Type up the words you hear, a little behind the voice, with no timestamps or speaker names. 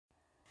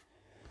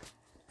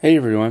Hey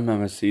everyone,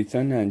 I'm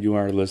Ethan, and you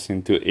are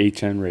listening to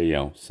HN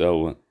Radio.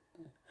 So,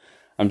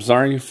 I'm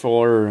sorry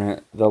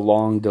for the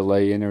long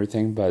delay and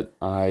everything, but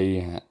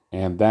I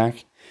am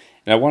back,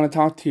 and I want to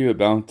talk to you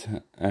about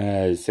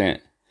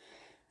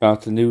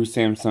about the new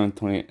Samsung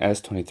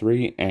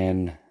S23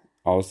 and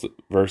also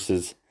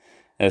versus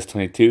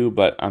S22.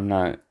 But I'm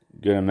not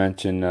gonna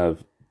mention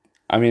of.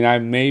 I mean, I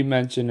may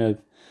mention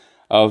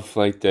of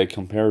like the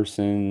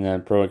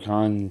comparison, pro and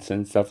cons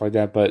and stuff like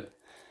that, but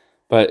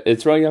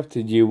it's really up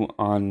to you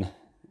on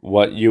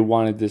what you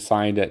want to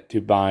decide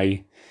to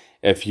buy.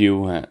 If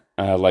you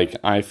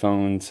like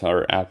iPhones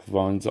or Apple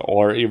phones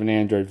or even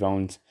Android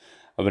phones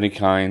of any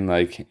kind,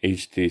 like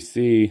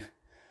HTC,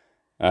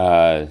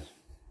 uh,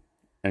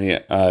 any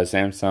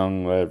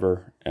Samsung,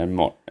 whatever, and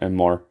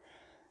more.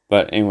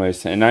 But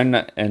anyways, and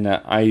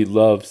I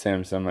love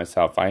Samsung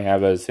myself. I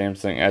have a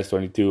Samsung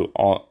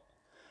S22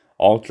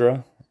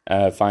 Ultra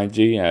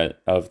 5G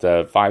of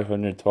the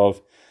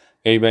 512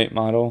 gigabyte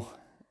model,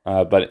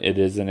 but it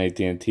is an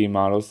AT&T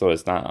model, so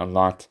it's not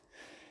unlocked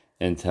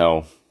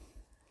until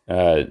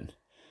uh,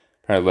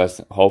 probably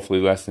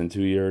hopefully less than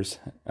 2 years,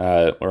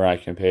 where I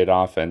can pay it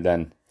off, and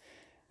then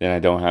I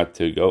don't have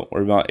to go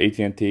worry about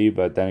AT&T.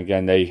 But then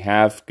again, they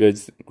have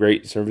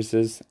great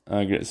services,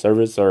 good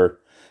service or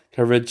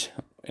coverage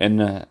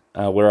in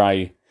where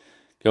I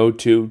go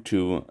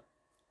to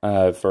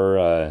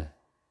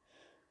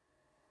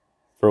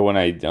for when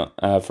I don't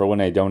for when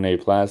I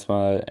donate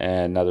plasma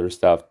and other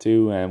stuff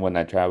too, and when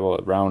I travel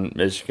around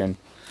Michigan.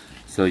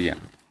 So yeah.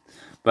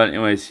 But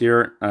anyways,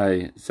 here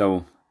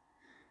so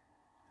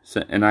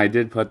and I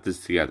did put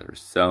this together.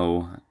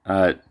 So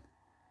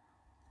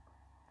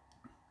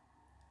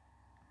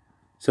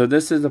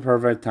this is the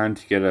perfect time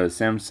to get a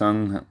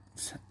Samsung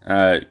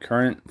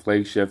current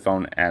flagship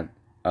phone at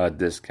a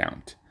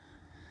discount.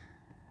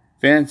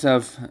 Fans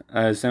of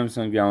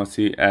Samsung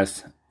Galaxy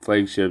S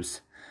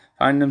flagships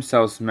find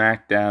themselves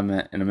smack dab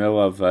in the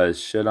middle of a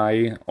should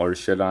I or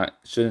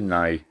shouldn't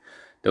I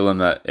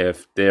dilemma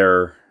if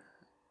they're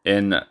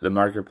in the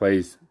market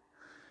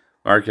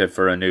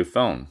for a new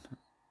phone.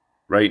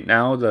 Right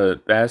now,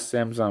 the best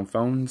Samsung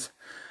phones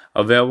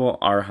available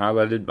are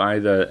highlighted by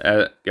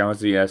the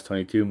Galaxy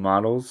S22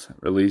 models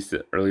released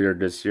earlier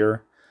this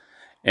year,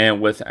 and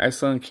with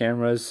excellent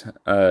cameras,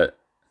 a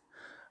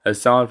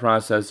solid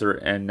processor,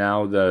 and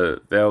now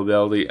the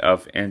availability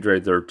of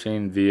Android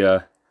 13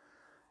 via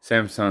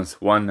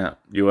Samsung's One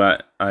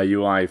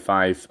UI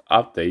 5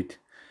 update,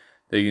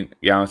 the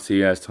Galaxy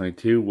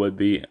S22 would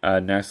be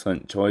an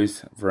excellent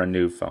choice for a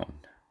new phone.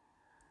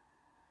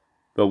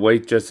 But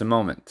wait just a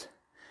moment.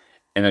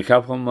 In a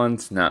couple of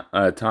months'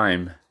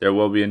 time, there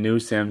will be a new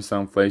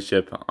Samsung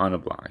flagship on the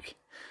block.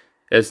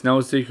 It's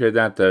no secret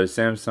that the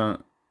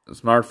Samsung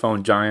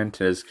smartphone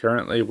giant is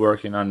currently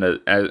working on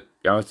the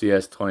Galaxy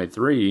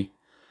S23,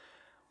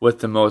 with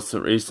the most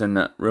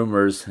recent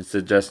rumors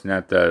suggesting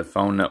that the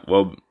phone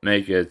will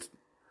make its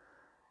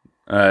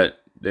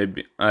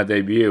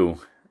debut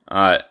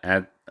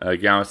at a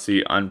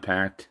Galaxy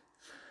Unpacked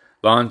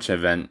launch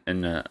event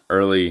in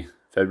early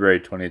February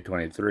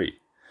 2023.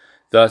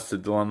 Thus, the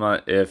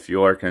dilemma if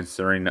you're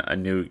considering a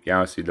new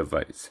Galaxy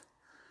device.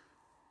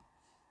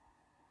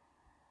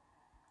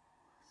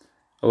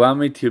 Allow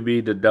me to be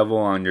the devil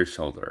on your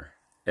shoulder.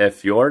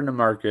 If you're in the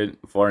market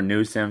for a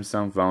new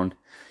Samsung phone,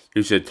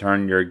 you should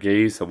turn your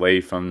gaze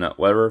away from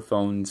whatever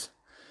phones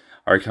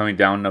are coming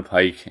down the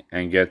pike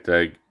and get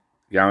the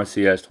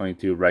Galaxy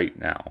S22 right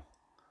now.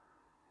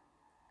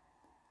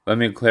 Let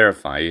me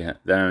clarify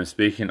that I'm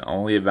speaking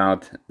only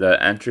about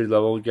the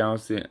entry-level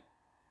Galaxy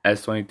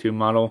S22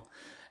 model,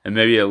 and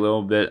maybe a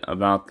little bit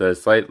about the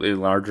slightly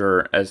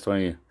larger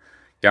Galaxy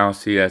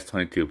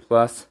S22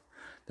 Plus.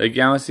 The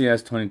Galaxy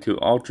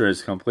S22 Ultra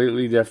is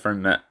completely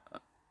different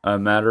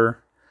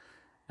matter,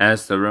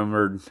 as the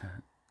rumored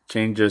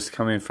changes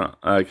coming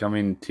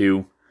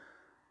to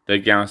the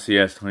Galaxy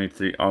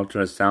S23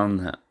 Ultra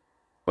sound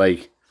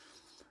like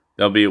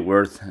they'll be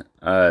worth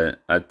a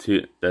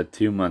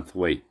 2 month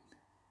wait.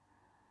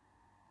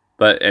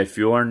 But if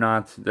you're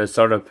not the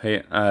sort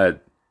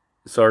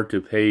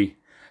to pay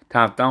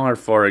top dollar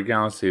for a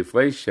Galaxy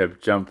flagship,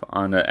 jump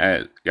on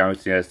the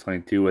Galaxy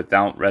S22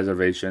 without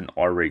reservation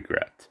or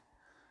regret.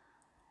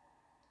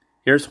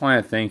 Here's why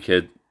I think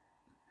it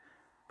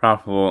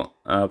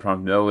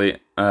probability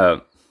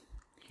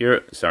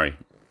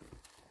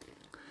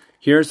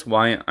Here's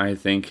why I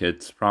think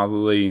it's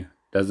probably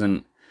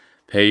doesn't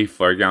pay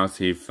for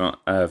Galaxy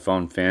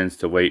phone fans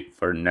to wait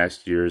for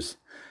next year's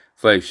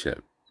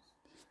flagship.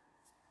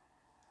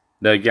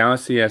 The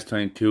Galaxy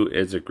S22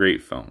 is a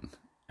great phone.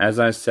 As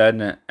I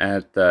said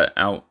at the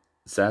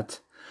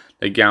outset,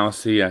 the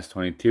Galaxy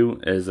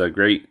S22 is a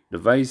great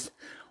device,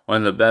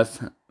 one of the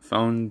best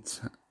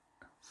phones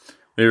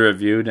we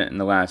reviewed in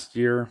the last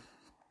year.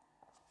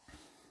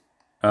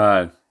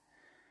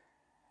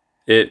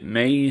 It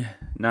may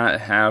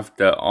not have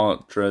the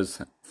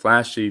Ultra's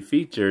flashy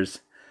features,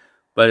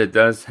 but it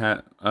does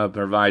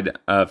provide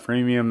a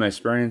premium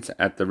experience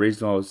at the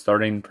reasonable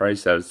starting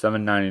price of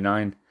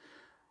 $799.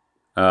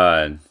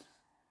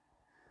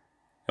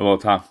 and we'll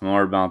talk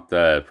more about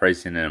the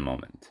pricing in a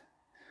moment.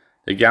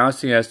 The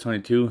Galaxy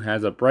S22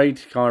 has a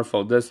bright,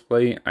 colorful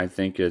display. I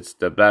think it's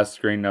the best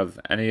screen of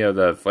any of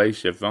the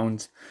flagship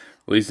phones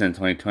released in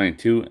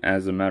 2022,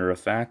 as a matter of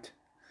fact.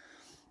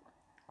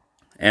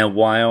 And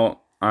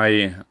while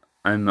I'm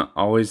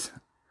always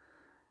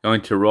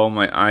going to roll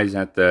my eyes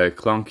at the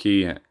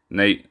clunky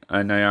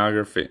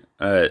Niagara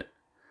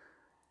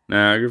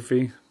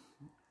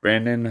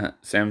Brandon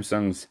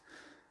Samsung's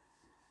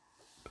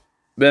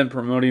been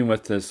promoting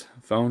with this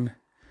phone,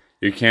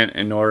 you can't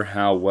ignore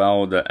how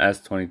well the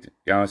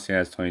Galaxy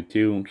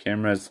S22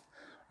 cameras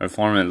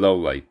perform in low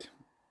light.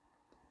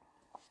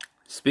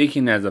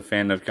 Speaking as a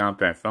fan of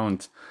compact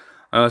phones,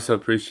 I also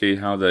appreciate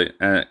how the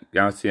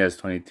Galaxy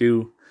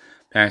S22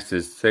 packs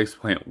its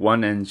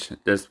 6.1-inch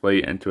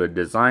display into a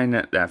design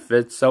that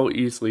fits so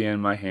easily in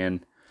my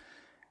hand.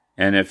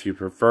 And if you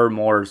prefer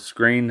more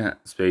screen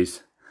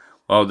space,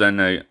 well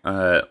then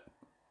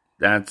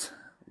that's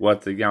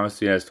what the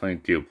Galaxy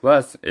S22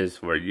 Plus is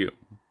for you.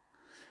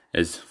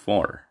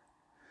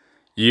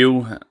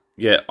 You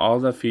get all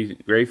the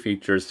great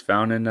features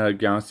found in the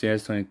Galaxy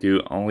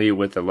S22, only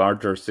with a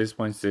larger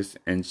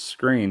 6.6-inch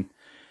screen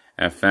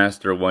and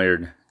faster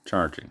wired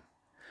charging.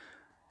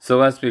 So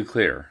let's be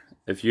clear.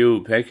 If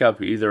you pick up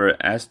either an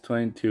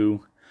S22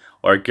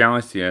 or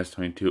Galaxy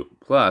S22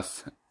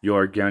 Plus,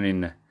 you're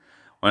getting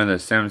one of the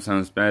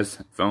Samsung's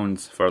best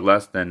phones for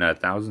less than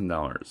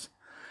 $1,000.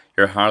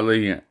 You're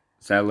hardly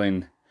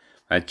settling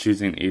by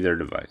choosing either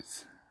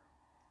device.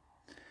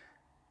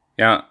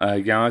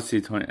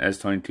 Galaxy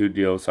S22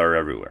 deals are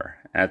everywhere.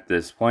 At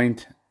this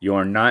point,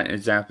 you're not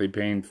exactly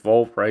paying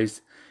full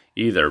price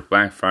either.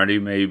 Black Friday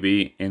may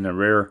be in the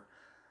rear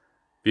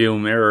view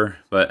mirror,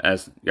 but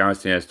as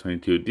Galaxy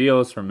S22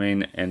 deals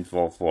remain in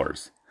full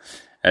force.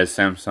 At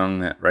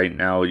Samsung right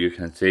now, you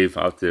can save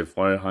up to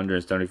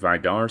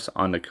 $475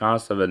 on the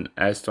cost of an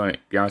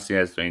Galaxy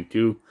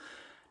S22,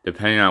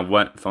 depending on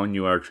what phone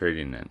you are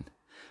trading in.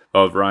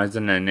 Both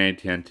Verizon and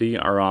AT&T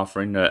are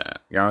offering the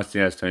Galaxy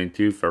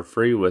S22 for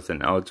free with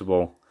an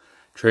eligible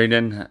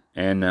trade-in,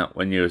 and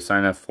when you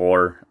sign up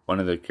for one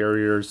of the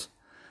carriers'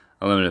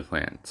 unlimited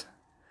plans,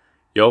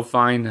 you'll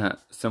find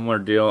similar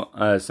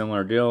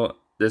deal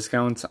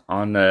discounts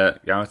on the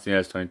Galaxy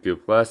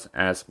S22 Plus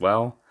as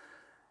well.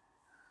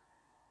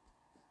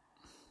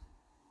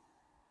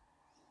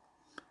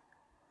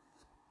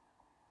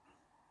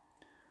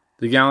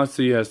 The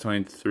Galaxy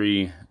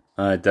S23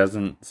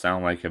 doesn't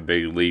sound like a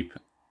big leap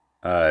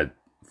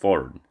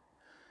forward.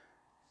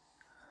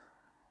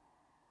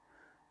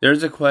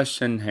 There's a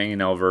question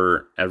hanging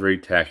over every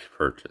tech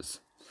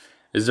purchase.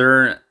 Is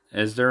there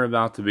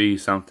about to be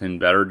something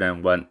better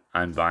than what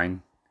I'm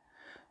buying?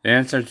 The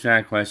answer to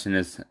that question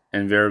is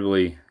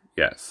invariably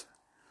yes.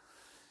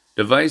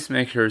 Device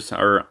makers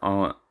are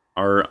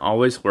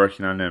always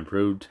working on an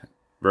improved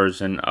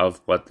version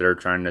of what they're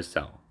trying to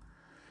sell.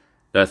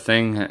 The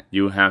thing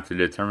you have to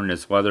determine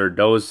is whether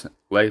those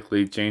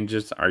likely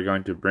changes are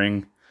going to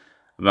bring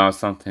about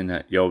something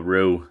that you'll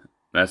rue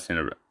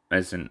missing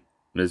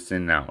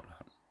out.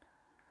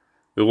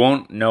 We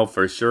won't know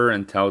for sure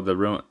until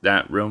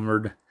that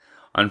rumored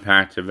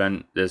Unpacked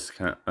event this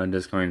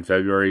coming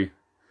February,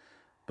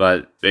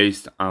 but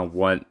based on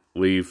what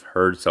we've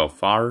heard so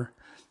far,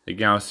 the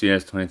Galaxy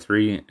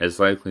S23 is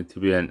likely to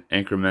be an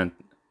incremental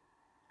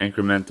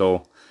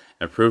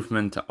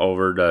improvement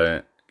over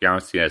the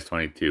Galaxy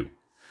S22.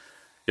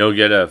 You'll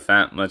get a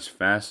much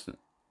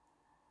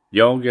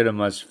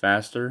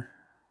faster,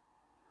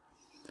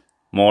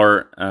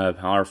 more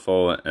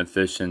powerful,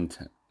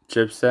 efficient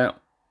chipset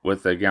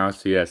with the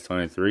Galaxy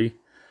S23.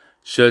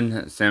 Should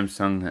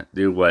Samsung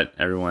do what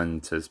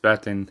everyone's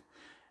expecting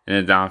and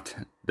adopt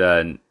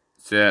the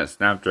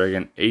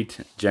Snapdragon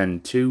 8 Gen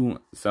 2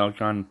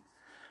 Silicon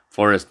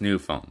for its new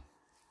phone.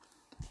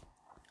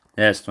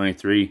 The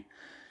S23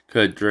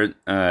 could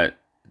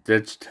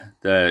ditch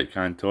the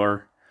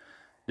contour,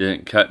 the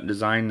cut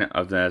design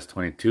of the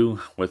S22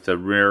 with the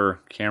rear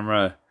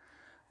camera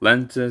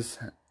lenses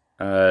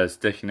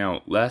sticking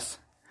out less.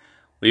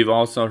 We've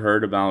also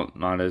heard about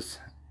modest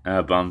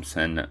bumps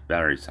in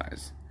battery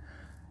size.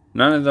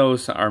 None of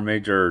those are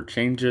major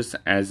changes,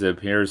 as it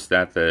appears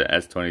that the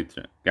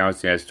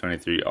Galaxy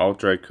S23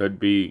 Ultra could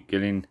be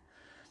getting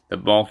the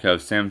bulk of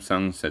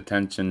Samsung's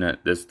attention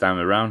this time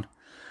around.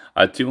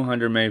 A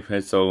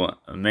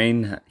 200-megapixel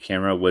main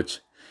camera, which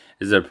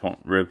is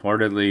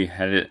reportedly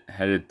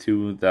headed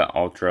to the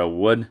Ultra,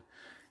 would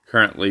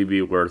currently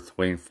be worth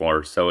waiting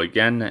for. So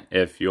again,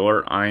 if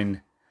you're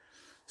eyeing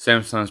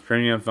Samsung's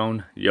premium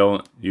phone,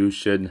 you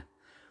should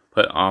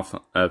put off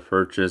a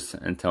purchase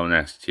until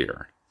next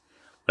year.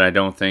 But I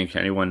don't think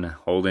anyone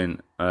holding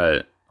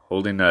a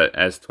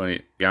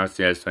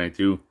Galaxy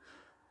S22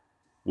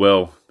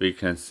 will be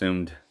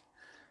consumed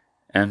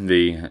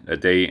envy the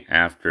day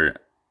after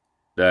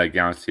the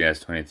Galaxy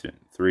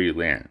S23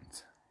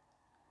 lands.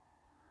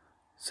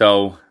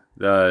 So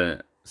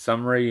the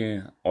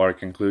summary or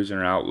conclusion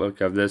or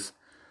outlook of this: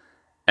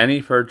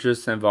 any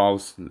purchase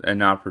involves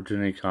an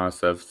opportunity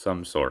cost of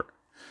some sort.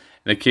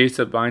 In the case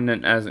of buying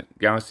an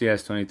Galaxy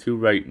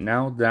S22 right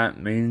now,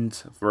 that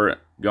means for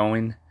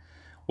going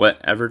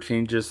whatever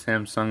changes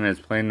Samsung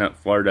is planning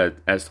for the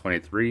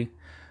S23.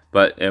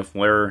 But if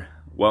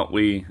what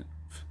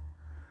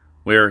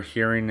we're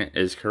hearing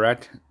is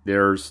correct,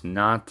 there's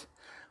not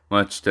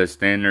much the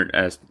standard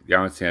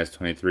Galaxy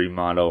S23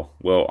 model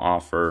will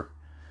offer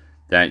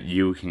that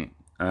you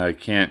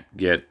can't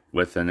get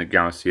within the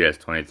Galaxy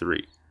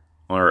S23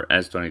 or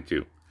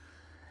S22,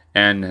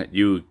 and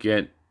you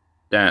get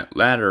that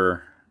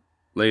latter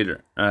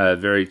later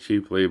very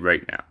cheaply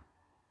right now.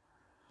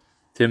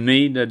 To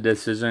me, the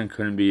decision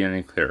couldn't be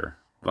any clearer.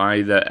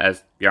 Buy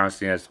the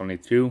Galaxy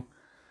S22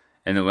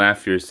 and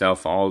laugh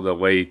yourself all the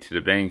way to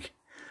the bank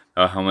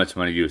about how much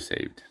money you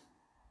saved.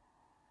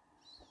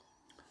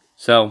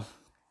 So,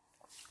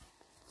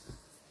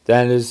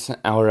 that is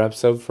our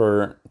episode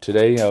for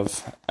today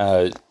of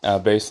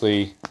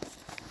basically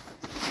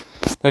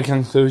the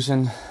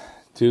conclusion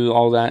to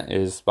all that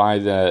is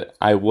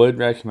I would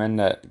recommend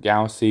the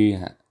Galaxy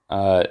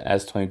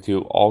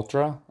S22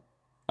 Ultra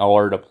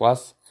or the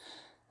Plus,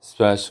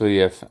 especially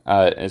if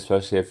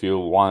you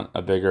want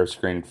a bigger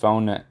screen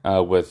phone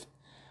with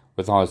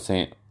all the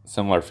same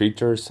similar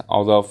features.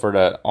 Although for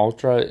the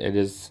Ultra, it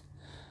is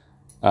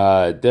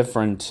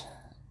different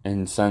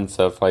in sense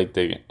of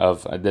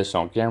of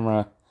additional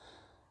camera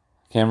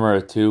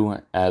too,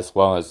 as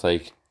well as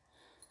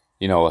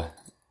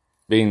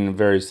being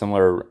very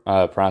similar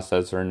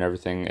processor and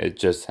everything. It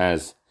just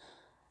has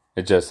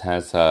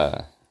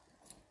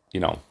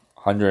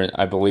 100,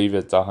 I believe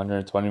it's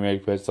 120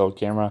 megapixel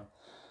camera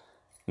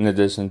in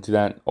addition to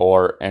that,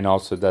 and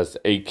also does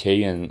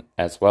 8K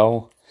as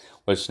well,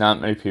 which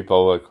not many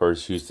people of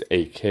course use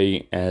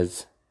 8K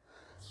as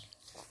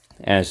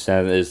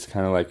that is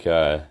kind of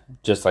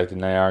just like the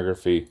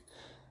Niagraphy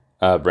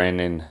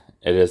branding.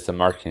 It is a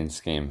marketing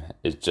scheme.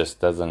 It just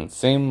doesn't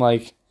seem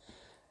it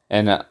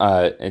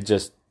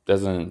just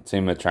doesn't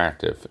seem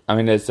attractive. I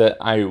mean,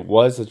 I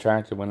was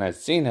attracted when I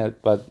seen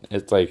it, but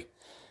but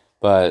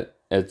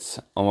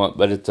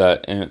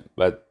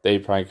they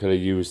probably could have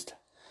used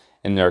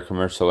in their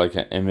commercial like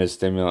an image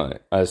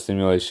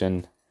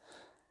stimulation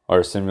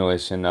or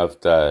simulation of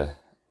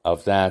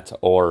that,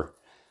 or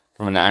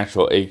from an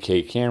actual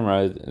 8K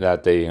camera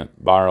that they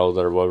borrowed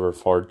or whatever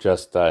for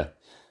just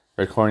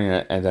recording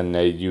it, and then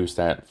they use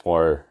that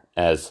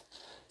as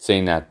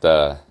saying that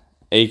the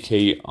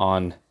 8K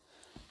on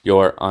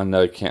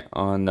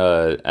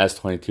the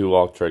S22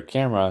 Ultra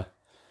camera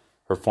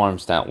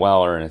performs that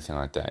well or anything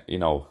like that,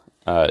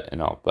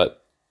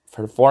 But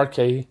for the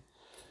 4K,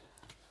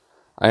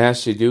 I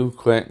actually do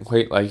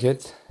quite like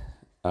it.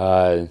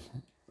 A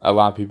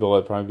lot of people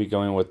would probably be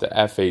going with the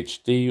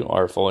FHD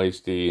or Full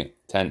HD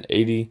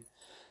 1080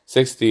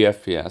 60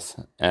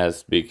 FPS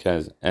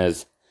because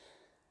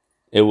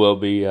it will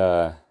be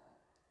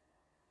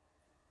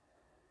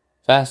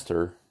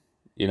faster,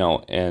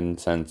 in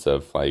sense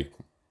of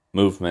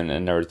movement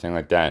and everything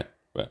like that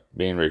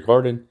being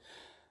recorded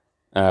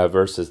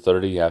versus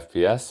 30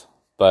 FPS.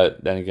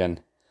 But then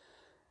again,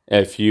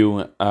 if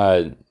you're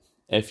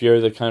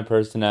the kind of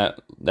person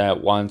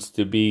that wants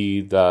to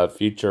be the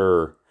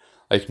future,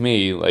 like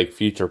me,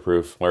 future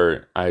proof,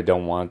 where I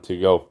don't want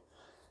to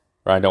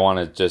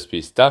just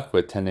be stuck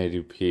with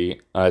 1080p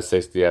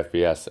 60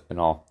 FPS and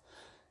all,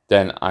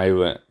 then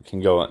I can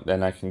go up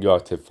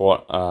to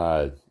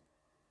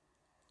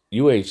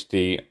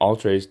UHD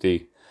Ultra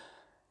HD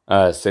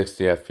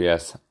 60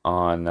 FPS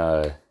on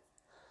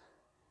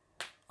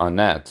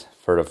that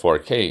for the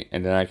 4K,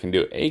 and then I can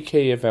do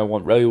 8K if I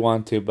really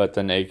want to. But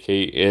then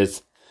 8K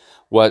is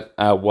what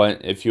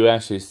if you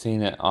actually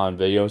seen it on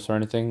videos or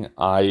anything,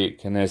 I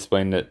can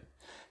explain it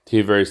to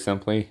you very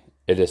simply.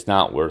 It is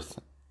not worth.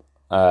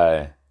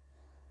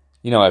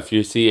 If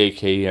you see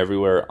 8K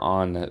everywhere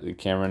on the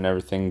camera and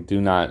everything,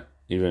 do not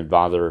even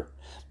bother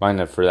buying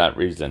it for that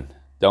reason.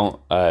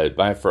 Don't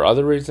buy it for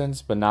other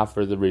reasons, but not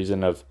for the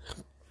reason of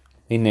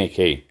being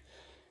 8K.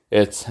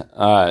 It's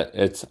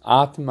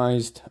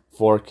optimized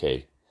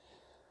 4K.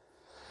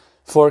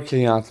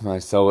 4K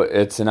optimized, so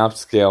it's an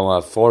upscale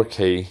of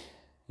 4K,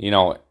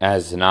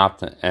 as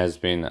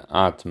being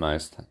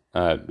optimized,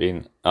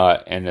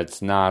 and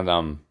it's not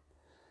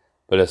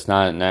but it's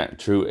not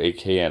true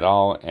 8K at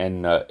all,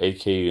 and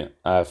 8K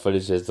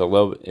footage is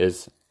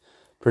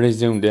pretty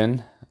zoomed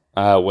in,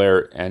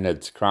 and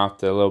it's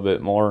cropped a little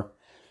bit more,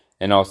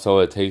 and also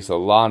it takes a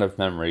lot of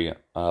memory,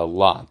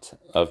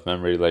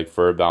 like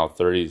for about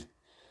 30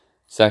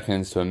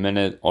 seconds to a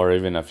minute, or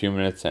even a few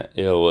minutes, it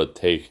will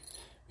take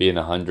being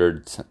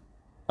hundreds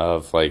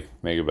of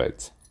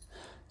megabytes.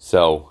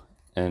 So,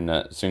 and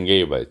soon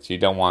gigabytes. You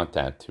don't want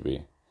that to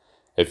be.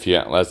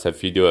 Unless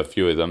if you do a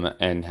few of them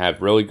and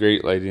have really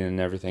great lighting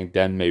and everything,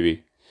 then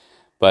maybe.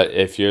 But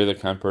if you're the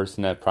kind of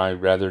person that probably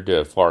rather do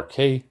a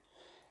 4K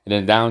and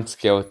then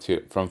downscale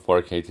it from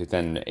 4K to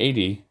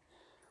 1080,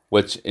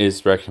 which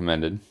is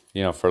recommended,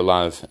 for a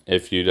lot of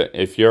if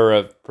you're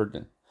a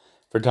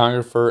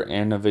photographer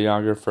and a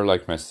videographer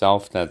like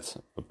myself, that's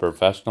a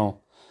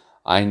professional.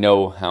 I've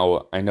done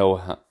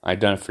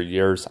it for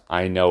years.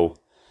 I know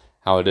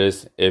how it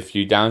is. If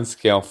you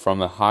downscale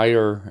from a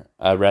higher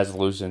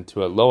resolution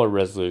to a lower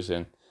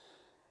resolution,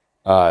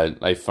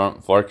 like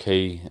from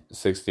 4K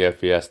 60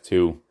 FPS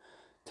to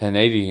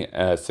 1080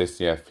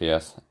 60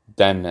 FPS,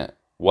 then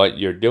what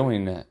you're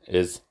doing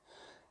is,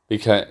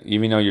 because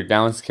even though you're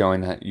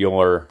downscaling, you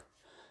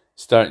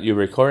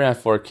record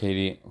at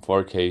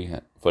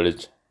 4K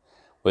footage,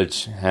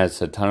 which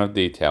has a ton of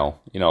detail,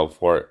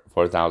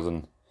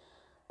 4,000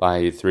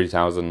 by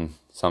 3,000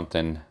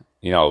 something,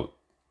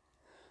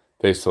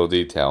 pixel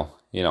detail,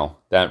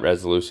 that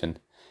resolution.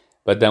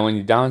 But then when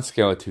you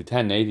downscale it to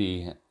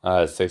 1080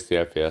 60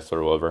 FPS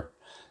or whatever,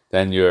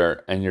 then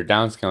you're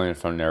downscaling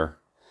from there.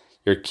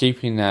 You're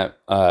keeping that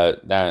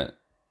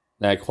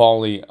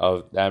quality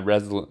of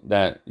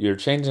that you're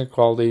changing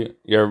quality.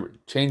 You're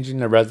changing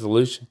the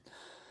resolution.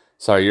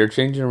 Sorry, you're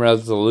changing the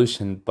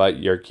resolution, but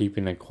you're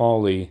keeping the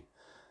quality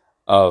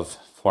of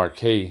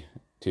 4K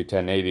to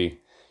 1080.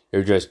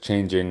 You're just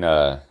changing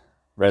the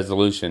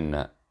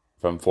resolution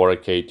from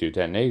 4K to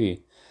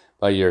 1080,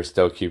 but you're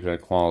still keeping the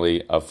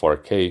quality of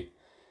 4K.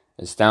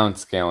 It's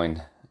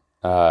downscaling,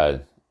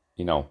 so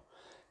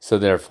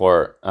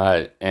therefore,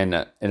 and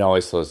it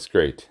always looks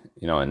great,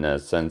 in a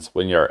sense,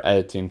 when you're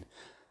editing.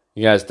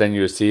 Then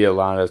you see a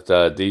lot of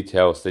the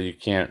details that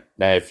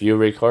if you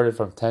record it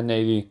from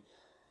 1080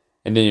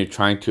 and then you're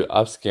trying to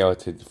upscale it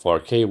to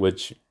 4K,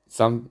 which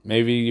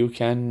maybe you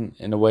can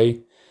in a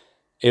way,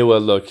 it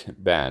would look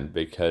bad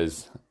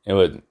because it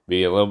would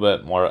be a little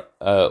bit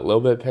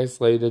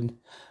pixelated,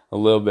 a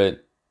little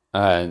bit,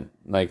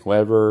 like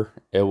whatever.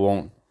 It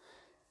won't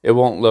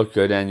look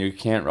good, and you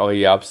can't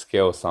really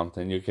upscale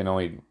something. You can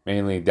only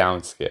mainly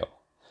downscale.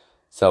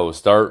 So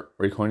start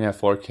recording at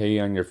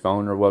 4K on your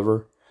phone or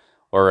whatever,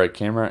 or a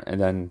camera, and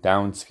then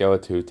downscale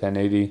it to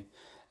 1080.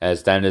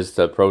 As that is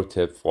the pro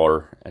tip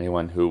for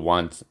anyone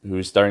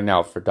who's starting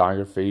out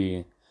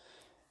photography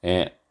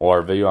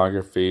or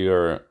videography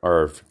or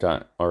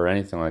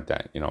anything like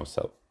that.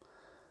 So,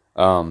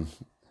 and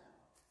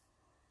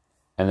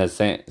the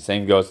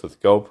same goes with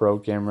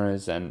GoPro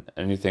cameras and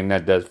anything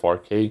that does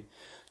 4K,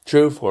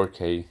 true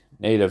 4K,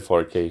 native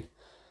 4K,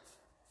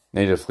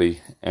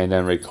 natively, and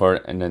then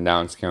record and then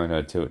downscaling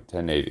it to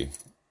 1080.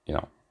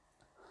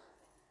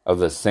 Of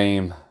the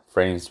same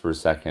frames per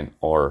second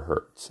or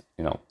hertz.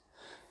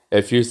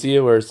 If you see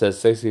it where it says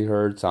 60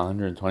 hertz,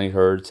 120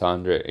 hertz,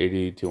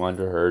 180,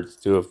 200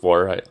 hertz,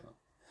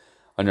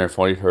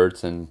 140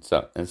 hertz, and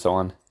so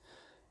on,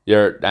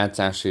 that's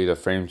actually the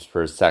frames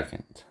per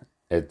second.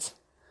 It's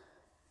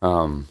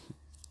so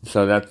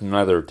that's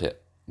another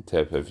tip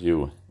if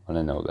you want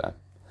to know that.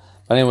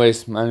 But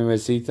anyways, my name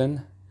is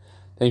Ethan.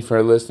 Thanks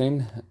for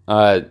listening.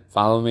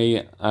 Follow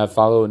me.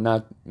 Follow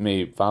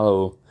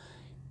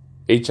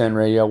HN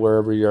Radio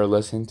wherever you're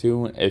listening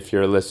to. If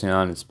you're listening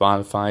on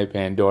Spotify,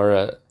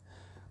 Pandora,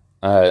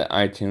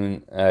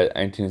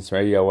 iTunes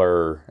Radio,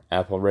 or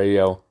Apple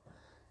Radio,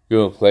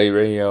 Google Play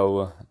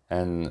Radio,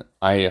 and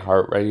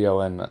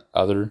iHeartRadio, and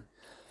other,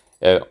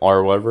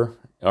 or whatever,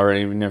 or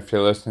even if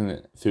you're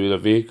listening through the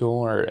vehicle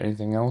or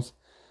anything else,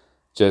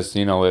 just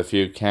if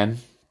you can,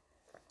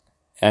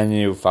 and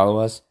you follow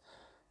us,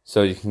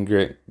 so you can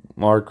get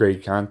more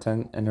great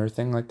content and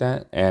everything like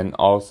that, and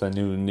also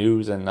new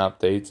news and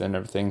updates and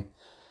everything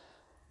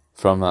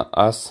from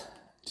us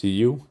to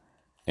you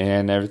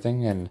and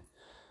everything. And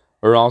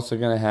we're also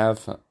going to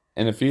have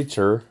in the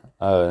future,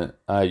 as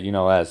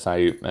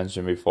I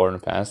mentioned before in the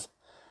past,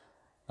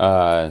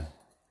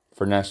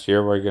 for next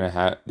year, we're going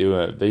to do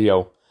a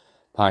video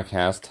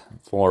podcast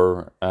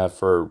for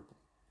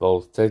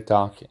both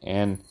TikTok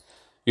and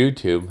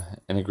YouTube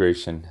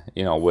integration,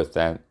 with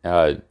that,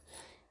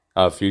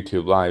 of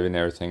YouTube Live and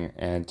everything,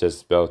 and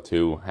just be able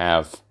to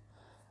have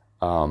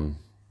a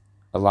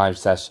live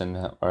session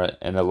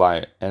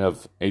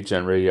of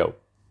HN Radio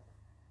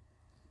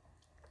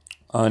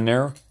on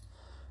there.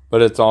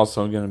 But it's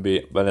mainly going to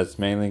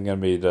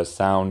be the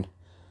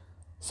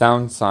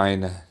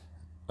SoundSide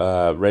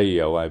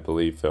radio, I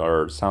believe,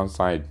 or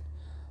SoundSide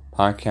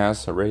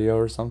podcast or radio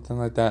or something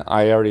like that.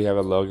 I already have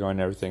a logo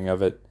and everything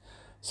of it,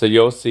 so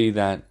you'll see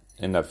that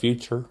in the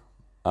future.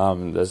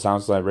 The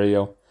SoundSide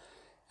radio,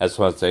 as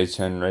well as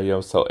HN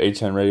Radio. So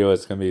HN Radio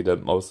is going to be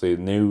mostly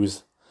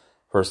news,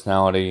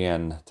 personality,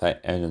 and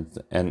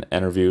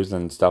interviews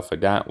and stuff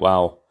like that.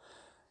 While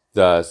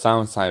the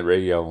SoundSide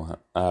Radio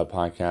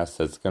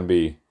podcast is going to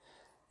be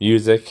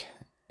music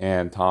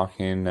and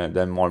talking, and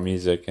then more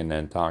music and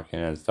then talking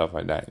and stuff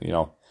like that.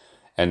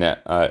 And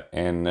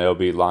it'll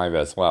be live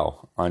as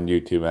well on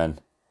YouTube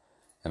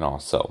and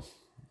also.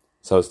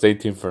 So stay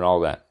tuned for all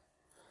that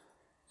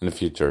in the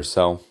future.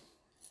 So,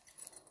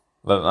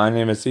 but my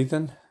name is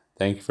Ethan.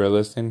 Thank you for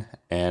listening,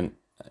 and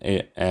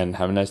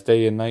have a nice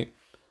day and night.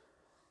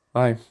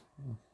 Bye.